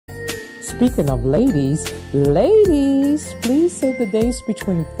Speaking of ladies, please save the dates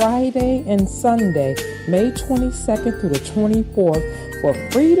between Friday and Sunday, May 22nd through the 24th for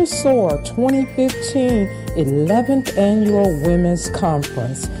Free to Soar 2015 11th Annual Women's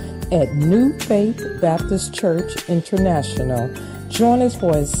Conference at New Faith Baptist Church International. Join us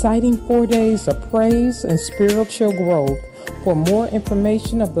for exciting 4 days of praise and spiritual growth. For more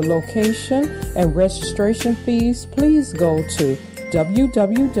information of the location and registration fees, please go to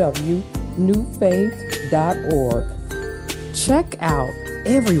www.newfaith.org. Check out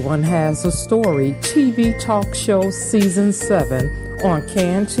Everyone Has a Story TV Talk Show Season 7 on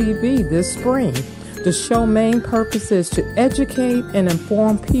CAN TV this spring. The show's main purpose is to educate and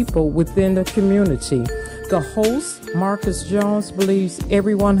inform people within the community. The host, Marcus Jones, believes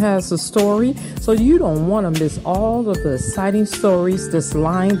everyone has a story, so you don't want to miss all of the exciting stories that's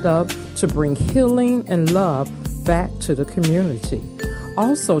lined up to bring healing and love back to the community.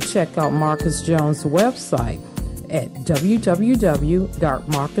 Also, check out Marcus Jones' website at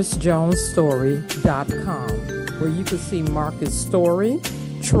www.marcusjonesstory.com, where you can see Marcus' story,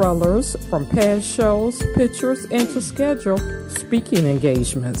 trailers from past shows, pictures, and to schedule speaking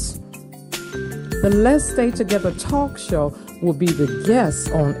engagements. The Let's Stay Together talk show will be the guest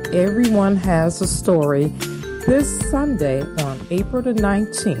on Everyone Has a Story this Sunday on April the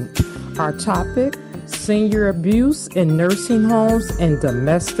 19th. Our topic, senior abuse in nursing homes and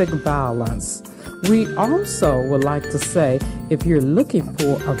domestic violence. We also would like to say, if you're looking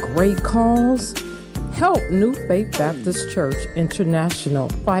for a great cause, help New Faith Baptist Church International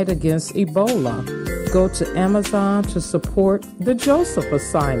fight against Ebola. Go to Amazon to support the Joseph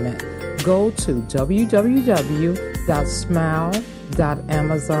Assignment. Go to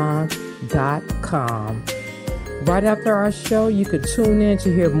www.smile.amazon.com. Right after our show, you could tune in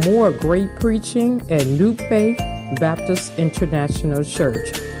to hear more great preaching at New Faith Baptist International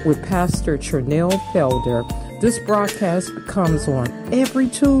Church with Pastor Trinell Felder. This broadcast comes on every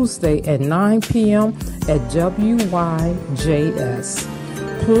Tuesday at 9 p.m. at WYJS.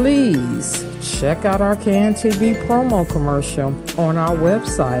 Please check out our CAN TV promo commercial on our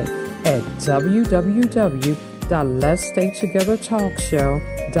website at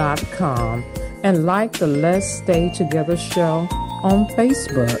www.letsstaytogethertalkshow.com and like the Let's Stay Together show on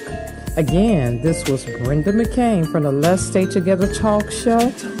Facebook. Again, this was Brenda McCain from the Let's Stay Together talk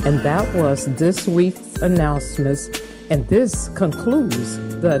show, and that was this week's announcements. And this concludes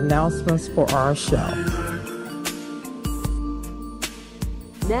the announcements for our show.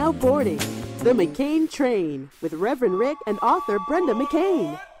 Now boarding the McCain train with Reverend Rick and author Brenda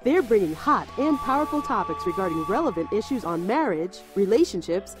McCain. They're bringing hot and powerful topics regarding relevant issues on marriage,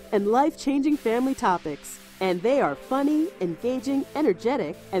 relationships, and life-changing family topics. And they are funny, engaging,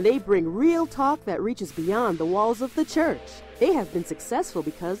 energetic, and they bring real talk that reaches beyond the walls of the church. They have been successful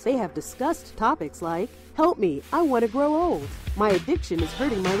because they have discussed topics like, help me, I want to grow old. My addiction is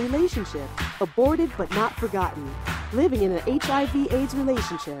hurting my relationship. Aborted but not forgotten. Living in an HIV/AIDS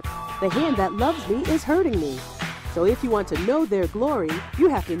relationship. The hand that loves me is hurting me. So if you want to know their glory, you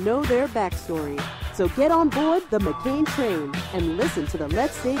have to know their backstory. So get on board the McCain train and listen to the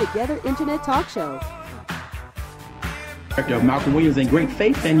Let's Stay Together Internet Talk Show. Director of Malcolm Williams and Great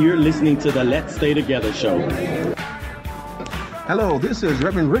Faith, and you're listening to the Let's Stay Together show. Hello, this is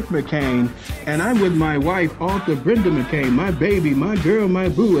Reverend Rick McCain, and I'm with my wife, author Brenda McCain, my baby, my girl, my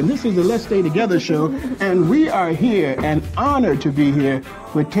boo, and this is the Let's Stay Together show, and we are here and honored to be here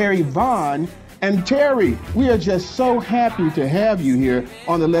with Terry Vaughn. And Terry, we are just so happy to have you here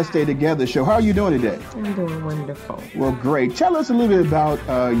on the Let's Stay Together show. How are you doing today? I'm doing wonderful. Well, great. Tell us a little bit about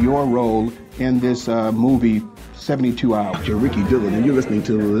your role in this movie, 72 Hours. You're Ricky Dillon, and you're listening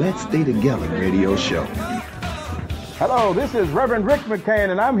to the Let's Stay Together radio show. Hello, this is Reverend Rick McCain,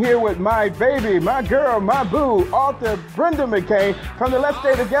 and I'm here with my baby, my girl, my boo, author Brenda McCain from the Let's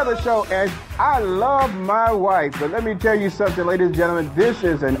Stay Together show, and I love my wife. But let me tell you something, ladies and gentlemen, this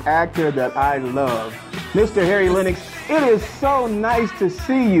is an actor that I love. Mr. Harry Lennox, it is so nice to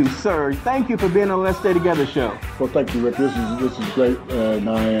see you, sir. Thank you for being on the Let's Stay Together show. Well, thank you, Rick. This is great, and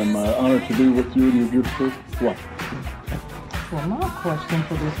I am honored to be with you and your beautiful wife. Well, my question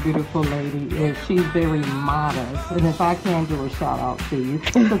for this beautiful lady is she's very modest, and if I can give a shout out to you,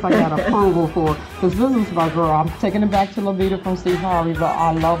 because I got approval for, because this is my girl. I'm taking it back to Levita from Steve Harvey, but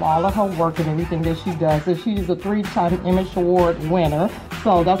I love all of her work and everything that she does. And she's a 3-time Emmy Award winner,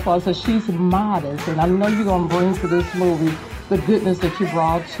 so that's why I said she's modest, and I know you're going to bring to this movie the goodness that you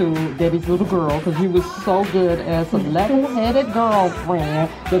brought to Debbie's little girl, because you was so good as a level-headed girlfriend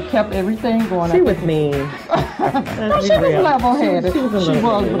that kept everything going. She was mean. No, she was level-headed. She was,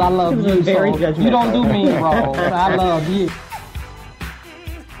 but I love you. Very judgmental. You don't do mean roles. I love you.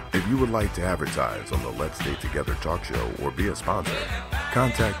 If you would like to advertise on the Let's Stay Together Talk Show or be a sponsor,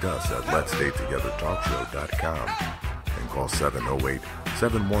 contact us at letsstaytogethertalkshow.com and call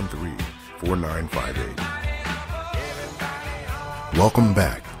 708-713-4958. Welcome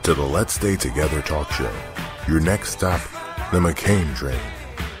back to the Let's Stay Together Talk Show. Your next stop, the McCain Train.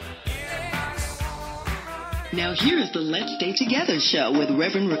 Now here's the Let's Stay Together show with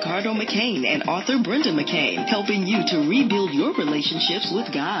Reverend Ricardo McCain and author Brenda McCain, helping you to rebuild your relationships with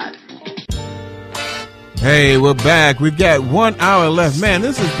God. Hey, we're back. We've got 1 hour left. Man,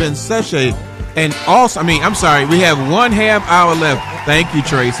 this has been such an awesome, we have 1/2 hour left. Thank you,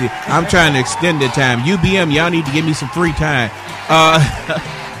 Tracy. I'm trying to extend the time. UBM, y'all need to give me some free time.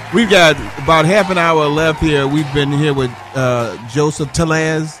 We've got about half an hour left here. We've been here with Joseph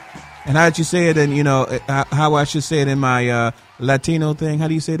Tellez. And how'd you say it? And how I should say it in my Latino thing? How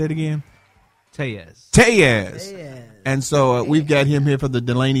do you say that again? Tellez. And so we've got him here for the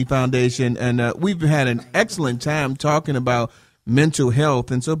LAYNIE Foundation, and we've had an excellent time talking about mental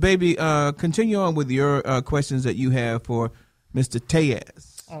health. And so, baby, continue on with your questions that you have for Mr.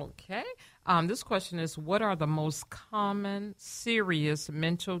 Tellez. Okay. This question is: what are the most common serious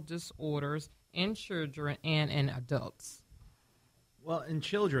mental disorders in children and in adults? Well, in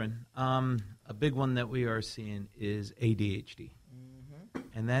children, a big one that we are seeing is ADHD.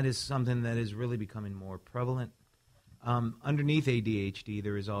 And that is something that is really becoming more prevalent. Underneath ADHD,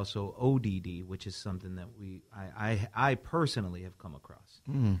 there is also ODD, which is something that I personally have come across.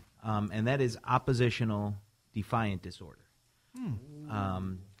 And that is oppositional defiant disorder.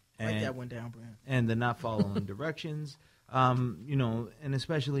 Write that one down, Brad. And the not following directions, and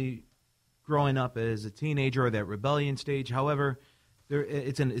especially growing up as a teenager or that rebellion stage. However,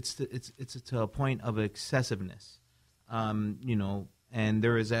 it's to a point of excessiveness, and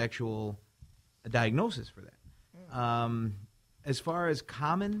there is actual a diagnosis for that. As far as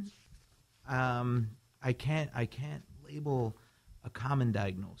common, I can't label a common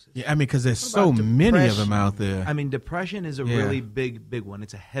diagnosis. Yeah, because there's so many of them out there. Depression is a really big one.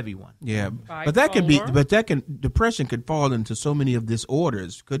 It's a heavy one. Yeah, but depression could fall into so many of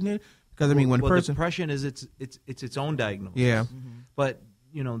disorders, couldn't it? Because when a person, depression is it's its own diagnosis. Yeah, but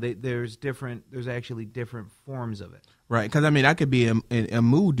there's actually different forms of it. Right, because I could be a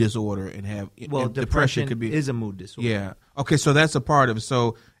mood disorder and have depression could be is a mood disorder. Yeah. Okay, so that's a part of it.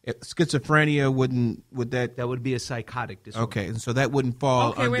 So schizophrenia would that would be a psychotic disorder. Okay, and so that wouldn't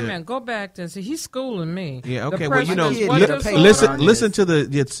fall. Okay, wait a minute. Go back to see. He's schooling me. Yeah. Okay. Depression listen to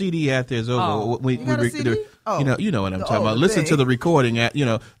the CD after it's over. Oh. You got a CD? You know what I'm talking about. Listen to the recording.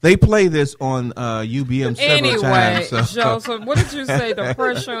 They play this on UBM several times. Anyway, Joseph, what did you say?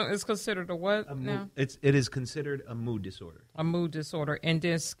 Depression is considered a what now? It is considered a mood disorder. A mood disorder, and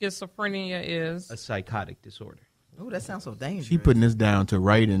then schizophrenia is a psychotic disorder. Oh, that sounds so dangerous. She putting this down to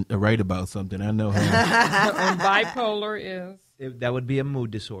write about something. I know her. And bipolar is that would be a mood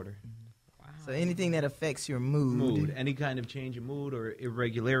disorder. Wow. So anything that affects your mood, any kind of change of mood or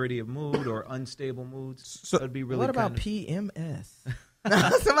irregularity of mood or unstable moods. So that would be really. What about PMS?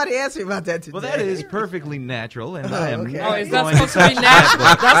 Somebody asked me about that today. Well, that is perfectly natural, and I am. Okay. Is that supposed to be natural?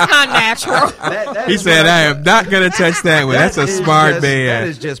 That's not natural. He said, "I am not going to touch that one." That's a smart man. That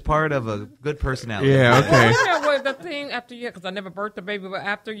is just part of a good personality. Yeah. Okay. Well, the thing after because I never birthed the baby, but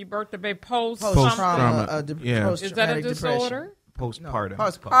after you birth the baby, post-trauma, is that a disorder?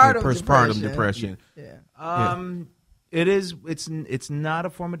 Postpartum depression. Yeah. It is. It's not a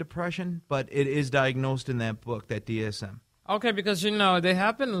form of depression, but it is diagnosed in that book, that DSM. Okay, because there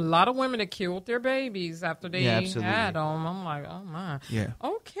have been a lot of women that killed their babies after they had them. I'm like, oh my. Yeah.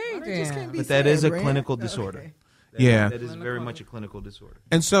 Okay, then. But that is a clinical disorder. Okay. That is very much a clinical disorder.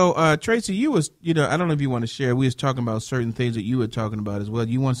 And so, Tracy, you was, I don't know if you want to share. We was talking about certain things that you were talking about as well.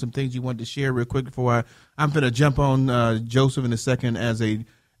 You want some things you want to share real quick before I'm going to jump on Joseph in a second as a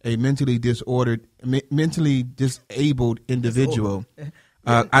mentally disabled individual.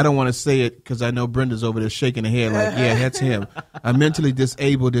 I don't want to say it because I know Brenda's over there shaking her head like, yeah, that's him. A mentally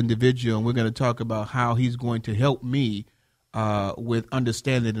disabled individual, and we're going to talk about how he's going to help me with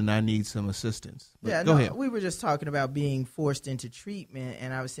understanding that I need some assistance. But go ahead. We were just talking about being forced into treatment,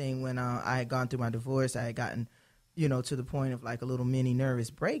 and I was saying when I had gone through my divorce, I had gotten, to the point of like a little mini nervous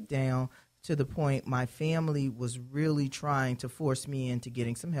breakdown, to the point my family was really trying to force me into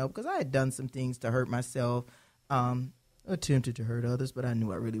getting some help because I had done some things to hurt myself, attempted to hurt others, but I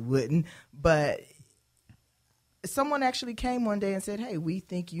knew I really wouldn't. But someone actually came one day and said, hey, we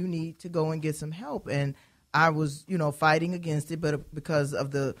think you need to go and get some help. And I was, fighting against it, but because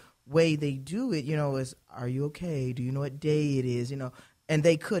of the way they do it, is, are you okay? Do you know what day it is? And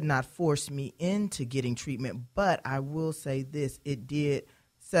they could not force me into getting treatment. But I will say this, it did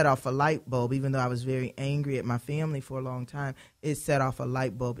set off a light bulb. Even though I was very angry at my family for a long time, it set off a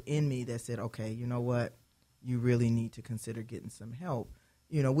light bulb in me that said, okay, you know what? You really need to consider getting some help,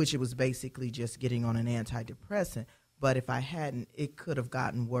 which it was basically just getting on an antidepressant. But if I hadn't, it could have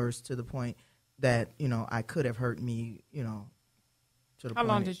gotten worse to the point that, I could have hurt me, to the point. How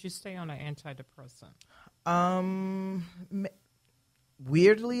long did you stay on an antidepressant?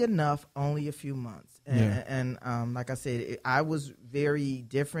 Weirdly enough, only a few months. Yeah. And like I said, I was very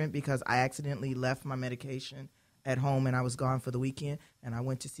different because I accidentally left my medication at home and I was gone for the weekend. And I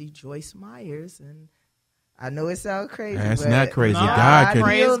went to see Joyce Myers. And I know it sounds crazy. That's but not crazy. No, God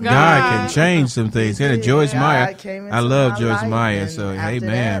God can change some things. And Joyce Meyer, came I into love my Joyce life, Meyer. and So, after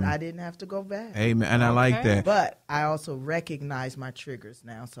amen. that, I didn't have to go back. Amen. And I like that. But I also recognize my triggers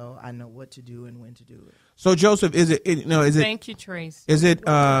now, so I know what to do and when to do it. So, Joseph, is it Thank you, Trace. Is it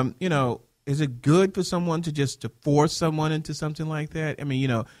is it good for someone to force someone into something like that? I mean,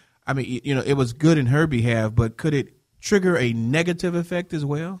 it was good in her behalf, but could it trigger a negative effect as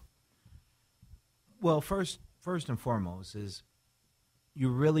well? Well, first and foremost is you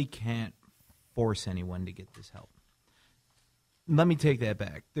really can't force anyone to get this help. Let me take that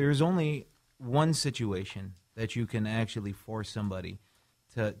back. There's only one situation that you can actually force somebody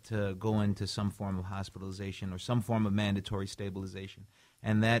to go into some form of hospitalization or some form of mandatory stabilization,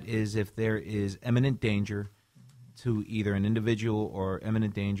 and that is if there is imminent danger to either an individual or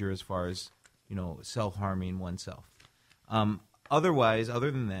imminent danger as far as, self-harming oneself. Otherwise, other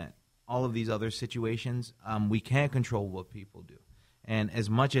than that, all of these other situations, we can't control what people do. And as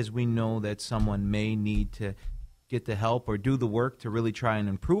much as we know that someone may need to get the help or do the work to really try and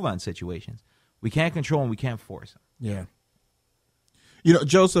improve on situations, we can't control and we can't force them. Yeah.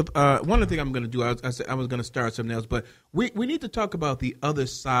 Joseph, one of the things I'm going to do, I said I was going to start something else, but we need to talk about the other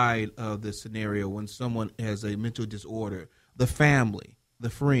side of the scenario when someone has a mental disorder, the family, the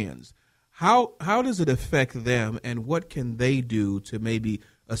friends. How does it affect them, and what can they do to maybe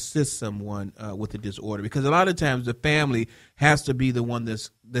assist someone with a disorder? Because a lot of times the family has to be the one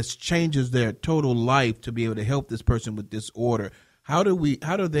that changes their total life to be able to help this person with disorder. How do we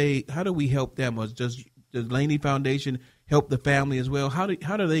help them? Or does LAYNIE Foundation help the family as well? How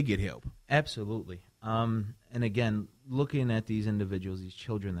do they get help? Absolutely. And again, looking at these individuals, these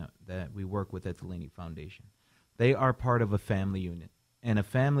children that we work with at the LAYNIE Foundation, they are part of a family unit, and a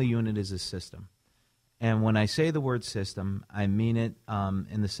family unit is a system. And when I say the word system, I mean it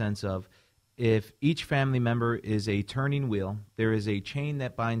in the sense of if each family member is a turning wheel, there is a chain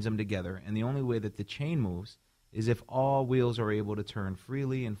that binds them together, and the only way that the chain moves is if all wheels are able to turn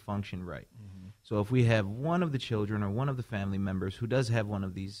freely and function right. Mm-hmm. So if we have one of the children or one of the family members who does have one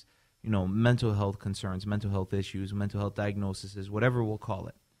of these, mental health concerns, mental health issues, mental health diagnoses, whatever we'll call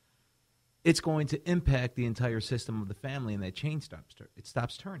it, it's going to impact the entire system of the family, and that chain stops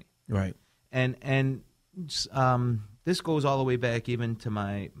turning. Right. And this goes all the way back even to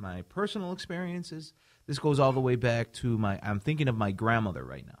my personal experiences. This goes all the way back to I'm thinking of my grandmother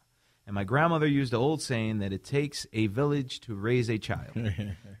right now. And my grandmother used the old saying that it takes a village to raise a child.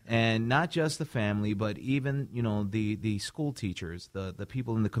 And not just the family, but even, the school teachers, the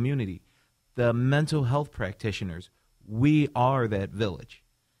people in the community, the mental health practitioners. We are that village.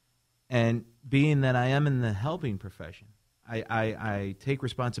 And being that I am in the helping profession, I take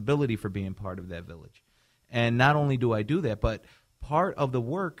responsibility for being part of that village. And not only do I do that, but part of the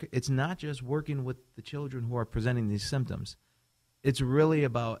work, it's not just working with the children who are presenting these symptoms. It's really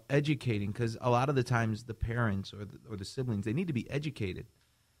about educating, because a lot of the times the parents or the siblings, they need to be educated.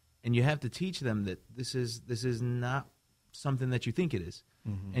 And you have to teach them that this is not something that you think it is.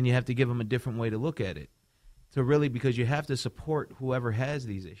 Mm-hmm. And you have to give them a different way to look at it. Because you have to support whoever has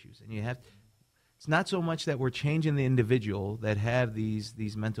these issues. And it's not so much that we're changing the individual that have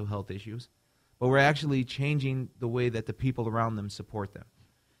these mental health issues, but we're actually changing the way that the people around them support them.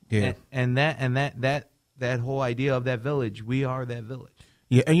 Yeah. And that whole idea of that village, we are that village.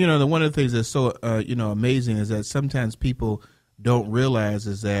 Yeah, and one of the things that's so amazing is that sometimes people don't realize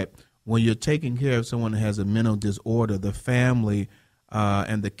is that when you're taking care of someone that has a mental disorder, the family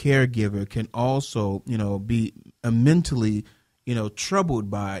and the caregiver can also be mentally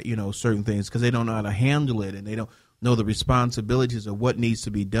troubled by certain things because they don't know how to handle it and they don't know the responsibilities of what needs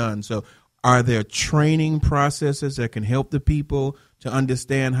to be done. So are there training processes that can help the people to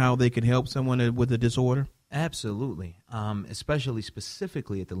understand how they can help someone with a disorder? Absolutely, especially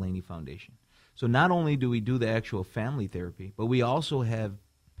specifically at the LAYNIE Foundation. So not only do we do the actual family therapy, but we also have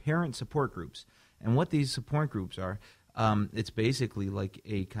parent support groups. And what these support groups are, it's basically like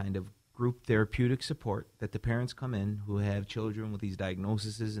a kind of group therapeutic support that the parents come in who have children with these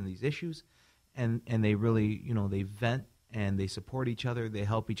diagnoses and these issues, and they really, they vent and they support each other. They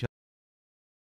help each other.